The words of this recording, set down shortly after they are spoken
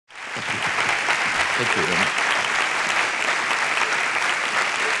Thank you very much.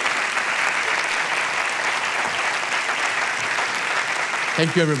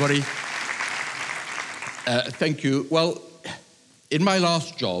 Thank you, everybody. Thank you. Well, in my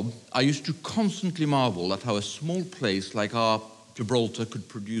last job, I used to constantly marvel at how a small place like our Gibraltar could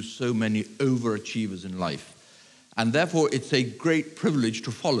produce so many overachievers in life. And therefore, it's a great privilege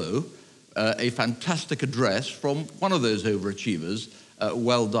to follow a fantastic address from one of those overachievers.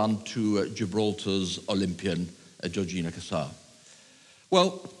 Well done to Gibraltar's Olympian, Georgina Cassar.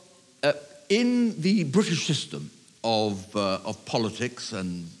 Well, in the British system of politics,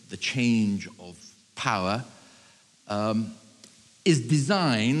 and the change of power is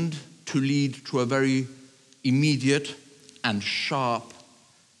designed to lead to a very immediate and sharp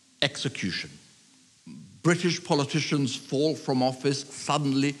execution. British politicians fall from office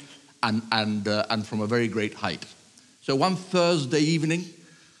suddenly and from a very great height. So one Thursday evening,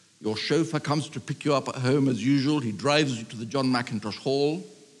 your chauffeur comes to pick you up at home as usual. He drives you to the John Mackintosh Hall.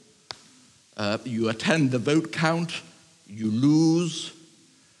 You attend the vote count. You lose.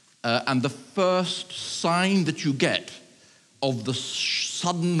 And the first sign that you get of the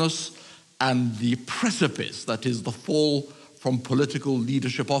suddenness and the precipice that is the fall from political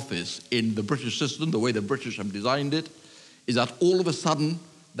leadership office in the British system, the way the British have designed it, is that all of a sudden,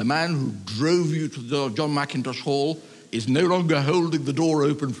 the man who drove you to the John Mackintosh Hall is no longer holding the door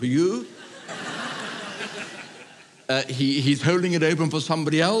open for you. He's holding it open for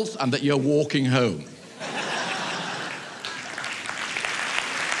somebody else, and that you're walking home.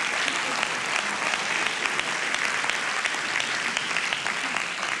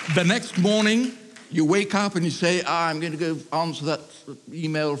 The next morning, you wake up and you say, I'm going to go answer that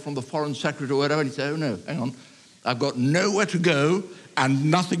email from the Foreign Secretary or whatever, and you say, oh no, hang on, I've got nowhere to go and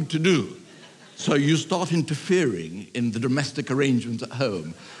nothing to do. So you start interfering in the domestic arrangements at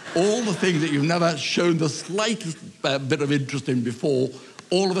home. All the things that you've never shown the slightest bit of interest in before,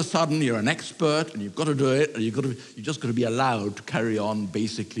 all of a sudden you're an expert and you've got to do it, and you're just got to be allowed to carry on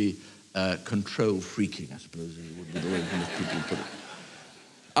basically control freaking, I suppose, would be the way most people put it.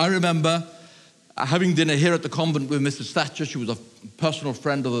 I remember having dinner here at the convent with Mrs. Thatcher. She was a personal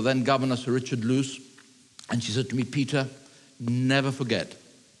friend of the then Governor, Sir Richard Luce, and she said to me, Peter, never forget,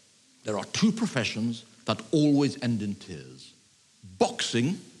 there are two professions that always end in tears: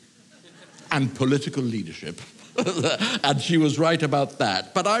 boxing and political leadership. And she was right about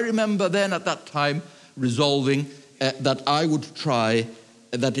that. But I remember then at that time resolving that I would try,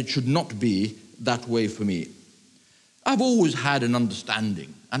 that it should not be that way for me. I've always had an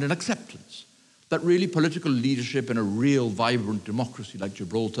understanding and an acceptance that really political leadership in a real vibrant democracy like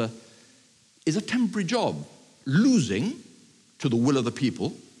Gibraltar is a temporary job. Losing to the will of the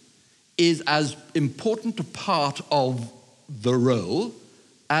people is as important a part of the role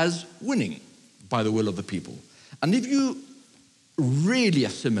as winning by the will of the people. And if you really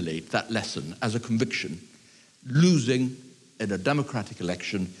assimilate that lesson as a conviction, losing in a democratic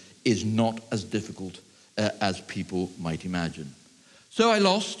election is not as difficult as people might imagine. So I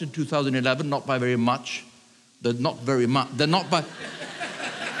lost in 2011, not by very much. The not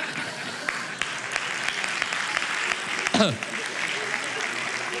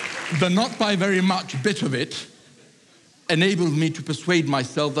by very much bit of it enabled me to persuade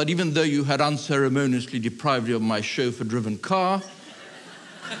myself that even though you had unceremoniously deprived me of my chauffeur-driven car,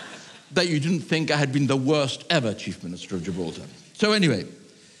 that you didn't think I had been the worst ever Chief Minister of Gibraltar. So anyway,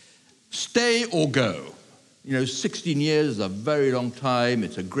 stay or go. 16 years is a very long time.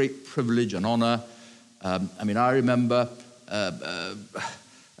 It's a great privilege and honor. I remember, of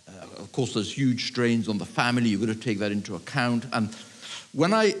course, there's huge strains on the family. You've got to take that into account. And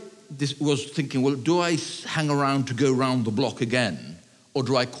when I was thinking, well, do I hang around to go round the block again, or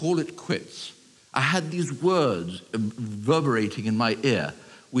do I call it quits? I had these words reverberating in my ear.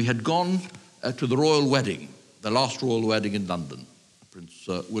 We had gone to the royal wedding, the last royal wedding in London, Prince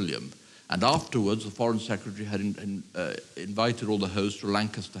William. And afterwards, the Foreign Secretary had invited all the hosts to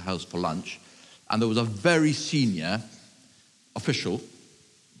Lancaster House for lunch. And there was a very senior official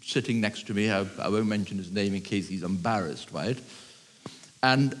sitting next to me. I won't mention his name in case he's embarrassed by it.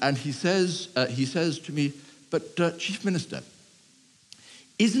 And he says to me, but Chief Minister,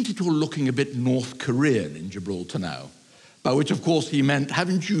 isn't it all looking a bit North Korean in Gibraltar now? By which, of course, he meant,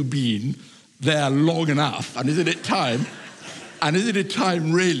 haven't you been there long enough? And isn't it time? And isn't it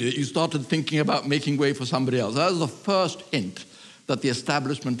time, really, that you started thinking about making way for somebody else? That was the first hint that the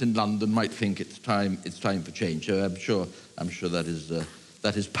establishment in London might think it's time for change. So I'm sure that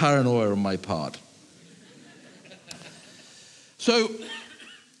is paranoia on my part. So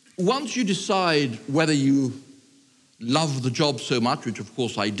once you decide whether you love the job so much, which of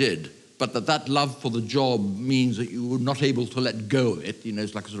course I did, but that love for the job means that you were not able to let go of it. You know,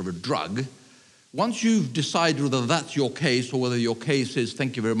 it's like a sort of a drug. Once you've decided whether that's your case or whether your case is,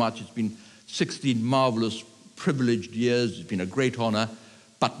 thank you very much, it's been 16 marvelous, privileged years, it's been a great honor,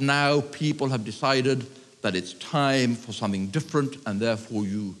 but now people have decided that it's time for something different, and therefore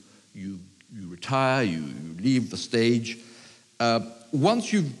you retire, you leave the stage.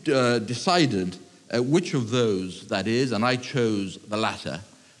 Once you've decided which of those that is, and I chose the latter,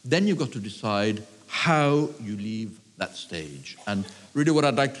 then you've got to decide how you leave that stage. And really what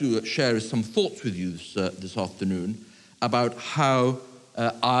I'd like to share is some thoughts with you this afternoon about how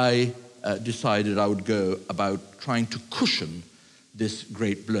I decided I would go about trying to cushion this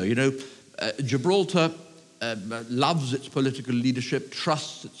great blow. You know, Gibraltar loves its political leadership,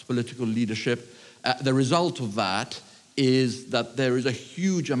 trusts its political leadership. The result of that is that there is a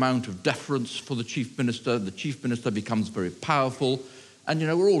huge amount of deference for the Chief Minister. The Chief Minister becomes very powerful. And, you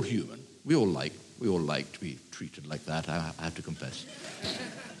know, we're all human. We all like to be treated like that, I have to confess.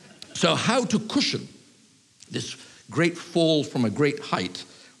 So how to cushion this great fall from a great height,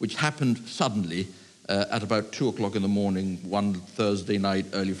 which happened suddenly at about 2 o'clock in the morning, one Thursday night,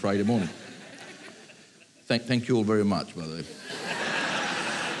 early Friday morning. Thank you all very much, by the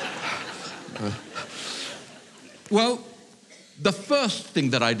way. Well, the first thing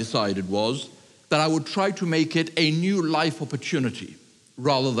that I decided was that I would try to make it a new life opportunity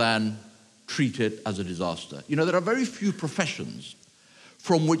rather than treat it as a disaster. You know, there are very few professions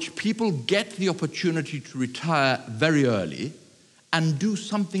from which people get the opportunity to retire very early and do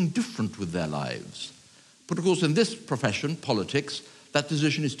something different with their lives. But of course, in this profession, politics, that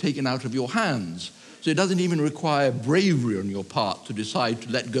decision is taken out of your hands. So it doesn't even require bravery on your part to decide to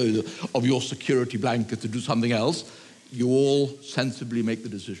let go of your security blanket to do something else. You all sensibly make the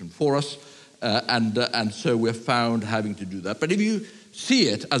decision for us, and so we're found having to do that. But if you see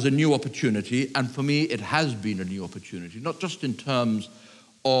it as a new opportunity, and for me it has been a new opportunity, not just in terms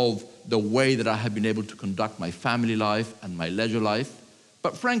of the way that I have been able to conduct my family life and my leisure life,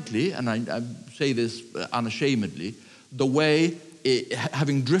 but frankly, and I say this unashamedly, the way,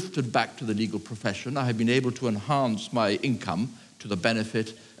 having drifted back to the legal profession, I have been able to enhance my income to the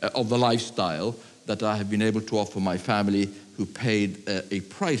benefit of the lifestyle that I have been able to offer my family, who paid a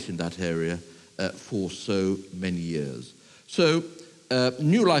price in that area for so many years. So,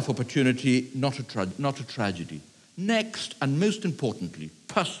 new life opportunity, not a tragedy. Next, and most importantly,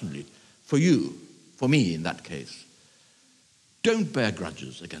 personally, for you, for me in that case, don't bear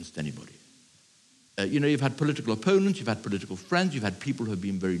grudges against anybody. You know, you've had political opponents, you've had political friends, you've had people who have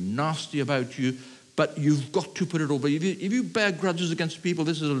been very nasty about you, but you've got to put it over. If you bear grudges against people,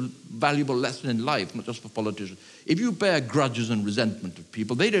 this is a valuable lesson in life, not just for politicians. If you bear grudges and resentment of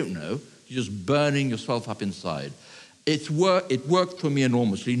people, they don't know. You're just burning yourself up inside. It worked for me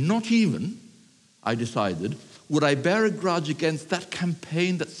enormously. Not even, I decided, would I bear a grudge against that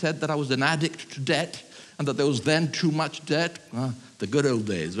campaign that said that I was an addict to debt and that there was then too much debt. The good old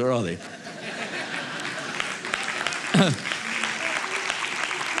days, where are they?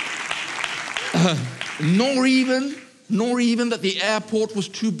 Nor even that the airport was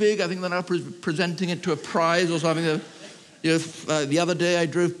too big. I think they're now presenting it to a prize or something. You know, the other day I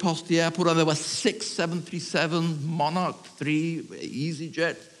drove past the airport and there were 6 737, Monarch 3,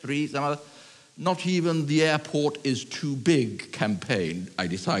 EasyJet 3, some other. Not even the airport is too big campaign, I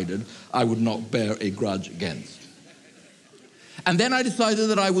decided I would not bear a grudge against. And then I decided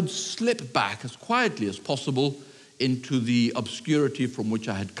that I would slip back as quietly as possible into the obscurity from which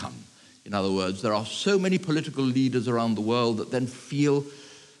I had come. In other words, there are so many political leaders around the world that then feel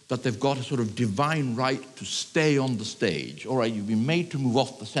that they've got a sort of divine right to stay on the stage. All right, you've been made to move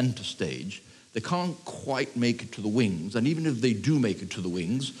off the center stage. They can't quite make it to the wings, and even if they do make it to the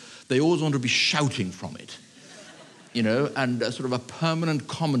wings, they always want to be shouting from it, you know, and sort of a permanent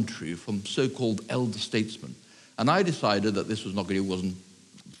commentary from so-called elder statesmen. And I decided that this was not going to, wasn't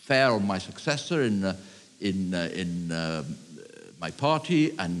fair on my successor in my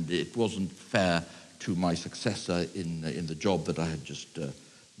party, and it wasn't fair to my successor in the job that I had just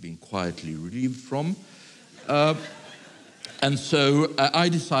been quietly relieved from. And so I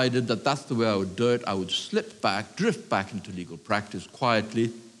decided that that's the way I would do it. I would slip back, drift back into legal practice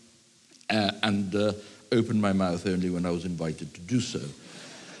quietly, and open my mouth only when I was invited to do so.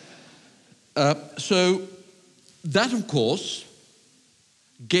 So that, of course,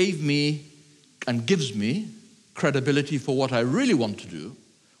 gave me and gives me credibility for what I really want to do,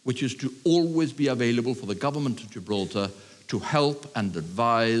 which is to always be available for the government of Gibraltar to help and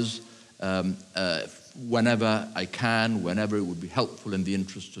advise whenever I can, whenever it would be helpful in the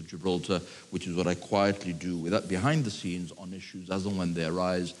interests of Gibraltar, which is what I quietly do without behind the scenes on issues as and when they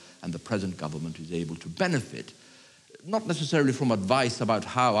arise, and the present government is able to benefit, not necessarily from advice about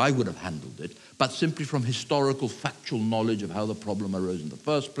how I would have handled it, but simply from historical, factual knowledge of how the problem arose in the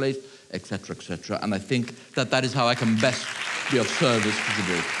first place, etc., etc. And I think that that is how I can best be of service to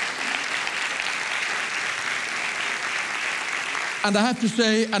Gibraltar. And I have to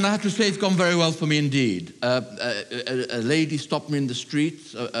say, it's gone very well for me indeed. A lady stopped me in the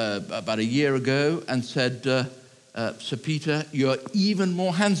street about a year ago and said, "Sir Peter, you're even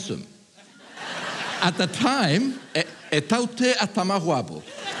more handsome." At the time, at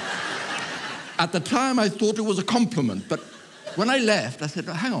the time I thought it was a compliment, but when I left, I said,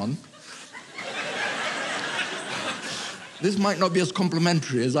 oh, hang on. This might not be as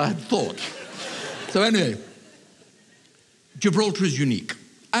complimentary as I had thought. So anyway, Gibraltar is unique,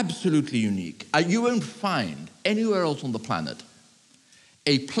 absolutely unique. You won't find anywhere else on the planet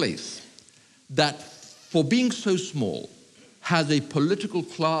a place that, for being so small, has a political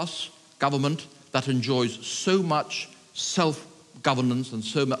class government that enjoys so much self-governance and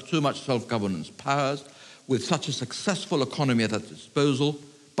so much self-governance powers, with such a successful economy at its disposal,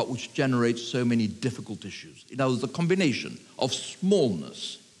 but which generates so many difficult issues. In other words, the combination of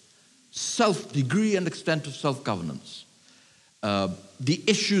smallness, degree and extent of self-governance, the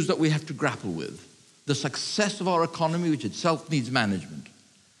issues that we have to grapple with, the success of our economy, which itself needs management,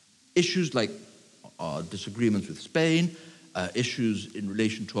 issues like our disagreements with Spain, issues in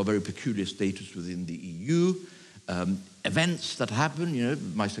relation to our very peculiar status within the EU, events that happen. You know,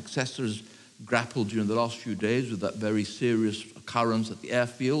 my successors grappled during the last few days with that very serious occurrence at the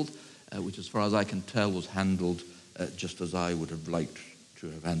airfield, which, as far as I can tell, was handled just as I would have liked to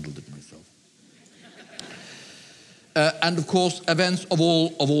have handled it myself. And of course, events of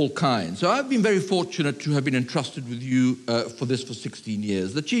all kinds. So I've been very fortunate to have been entrusted with you for 16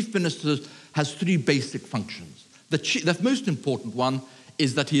 years. The Chief Minister has three basic functions. The most important one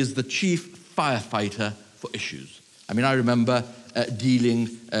is that he is the chief firefighter for issues. I mean, I remember dealing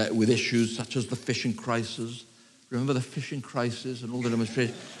with issues such as the fishing crisis. Remember the fishing crisis and all the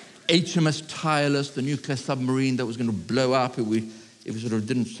demonstrations? HMS Tireless, the nuclear submarine that was going to blow up if we sort of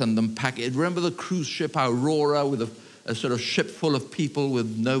didn't send them package. Remember the cruise ship Aurora with a sort of ship full of people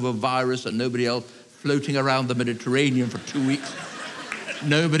with Nova virus and nobody else floating around the Mediterranean for 2 weeks?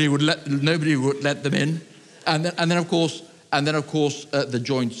 Nobody would let them in. And then of course, the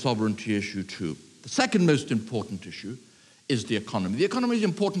joint sovereignty issue too. The second most important issue is the economy. The economy is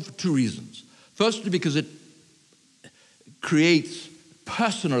important for two reasons. Firstly, because it creates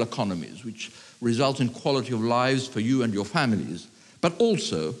personal economies, which result in quality of lives for you and your families, but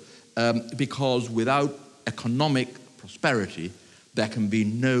also because without economic prosperity, there can be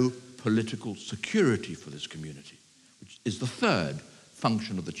no political security for this community, which is the third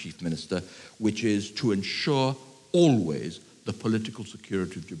function of the Chief Minister, which is to ensure always the political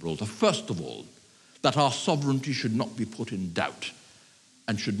security of Gibraltar. First of all, that our sovereignty should not be put in doubt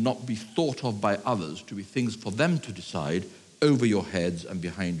and should not be thought of by others to be things for them to decide over your heads and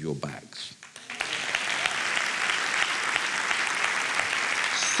behind your backs.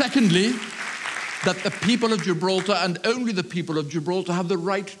 Secondly, that the people of Gibraltar, and only the people of Gibraltar, have the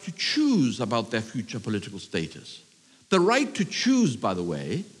right to choose about their future political status. The right to choose, by the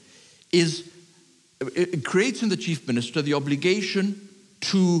way, it creates in the Chief Minister the obligation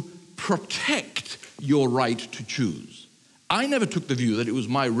to protect your right to choose. I never took the view that it was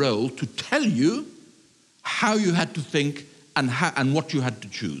my role to tell you how you had to think and what you had to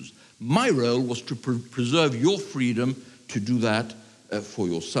choose. My role was to preserve your freedom to do that for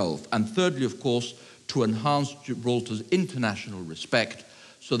yourself. And thirdly, of course, to enhance Gibraltar's international respect,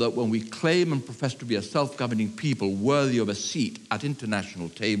 so that when we claim and profess to be a self-governing people worthy of a seat at international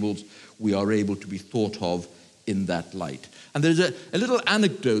tables, we are able to be thought of in that light. And there's a little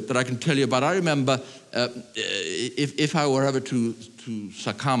anecdote that I can tell you about. I remember if I were ever to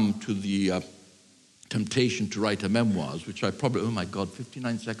succumb to the temptation to write a memoirs, which I probably, oh my God,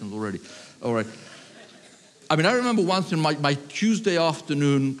 59 seconds already. All right. I mean, I remember once in my Tuesday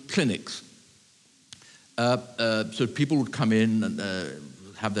afternoon clinics, so people would come in and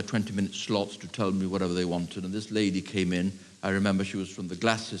have their 20-minute slots to tell me whatever they wanted. And this lady came in. I remember she was from the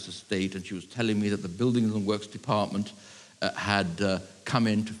Glacis estate, and she was telling me that the Buildings and Works department had come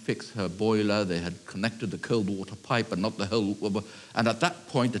in to fix her boiler. They had connected the cold water pipe, but not the whole. And at that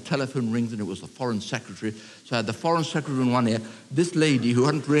point, the telephone rings, and it was the Foreign Secretary. So I had the Foreign Secretary in one ear, this lady who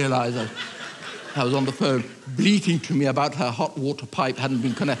hadn't realized I was on the phone bleating to me about her hot water pipe hadn't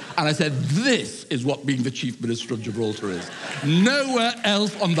been connected. And I said, this is what being the Chief Minister of Gibraltar is. Nowhere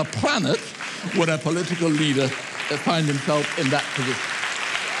else on the planet would a political leader find himself in that position.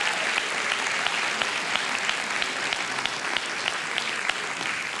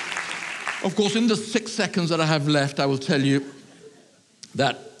 Of course, in the 6 seconds that I have left, I will tell you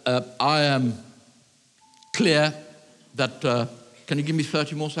that I am clear that... can you give me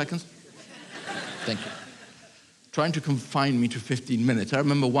 30 more seconds? Thank you. Trying to confine me to 15 minutes. I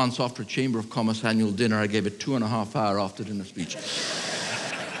remember once after a Chamber of Commerce annual dinner, I gave a 2.5-hour after-dinner speech.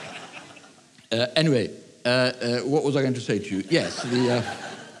 Anyway, what was I going to say to you? Yes,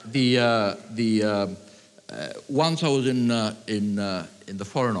 once I was in the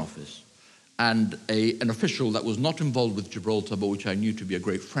Foreign Office, and an official that was not involved with Gibraltar, but which I knew to be a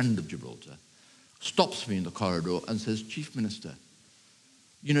great friend of Gibraltar, stops me in the corridor and says, Chief Minister,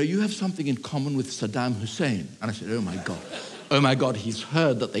 you know, you have something in common with Saddam Hussein. And I said, oh my God, he's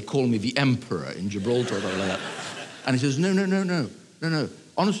heard that they call me the Emperor in Gibraltar, or like that. And he says, no.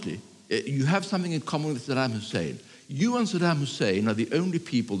 Honestly, you have something in common with Saddam Hussein. You and Saddam Hussein are the only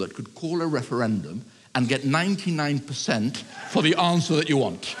people that could call a referendum and get 99% for the answer that you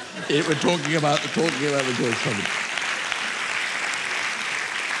want. We're talking about the George problem.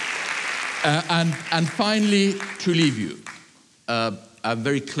 And finally, to leave you, I'm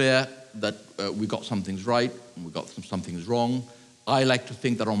very clear that we got some things right and we got some things wrong. I like to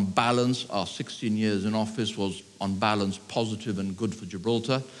think that on balance, our 16 years in office was on balance positive and good for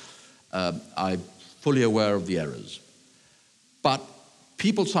Gibraltar. I'm fully aware of the errors. But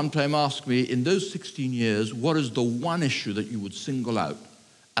people sometimes ask me, in those 16 years, what is the one issue that you would single out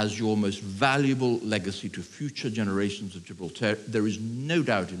as your most valuable legacy to future generations of Gibraltar? There is no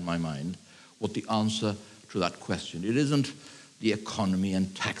doubt in my mind what the answer to that question. It isn't the economy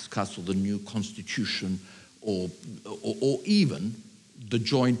and tax cuts or the new constitution or even the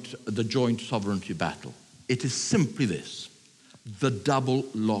joint sovereignty battle. It is simply this, the double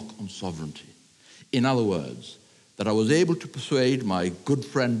lock on sovereignty. In other words, that I was able to persuade my good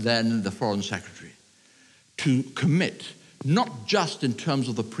friend then, the Foreign Secretary, to commit, not just in terms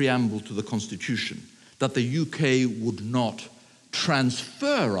of the preamble to the Constitution, that the UK would not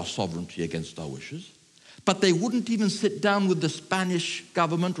transfer our sovereignty against our wishes, but they wouldn't even sit down with the Spanish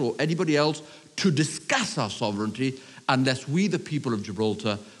government or anybody else to discuss our sovereignty unless we, the people of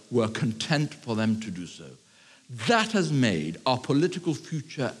Gibraltar, were content for them to do so. That has made our political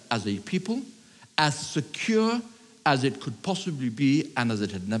future as a people as secure as it could possibly be and as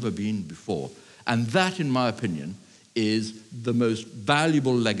it had never been before. And that, in my opinion, is the most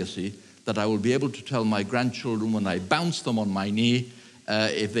valuable legacy that I will be able to tell my grandchildren when I bounce them on my knee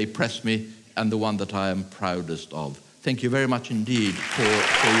if they press me, and the one that I am proudest of. Thank you very much indeed for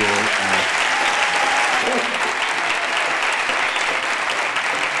your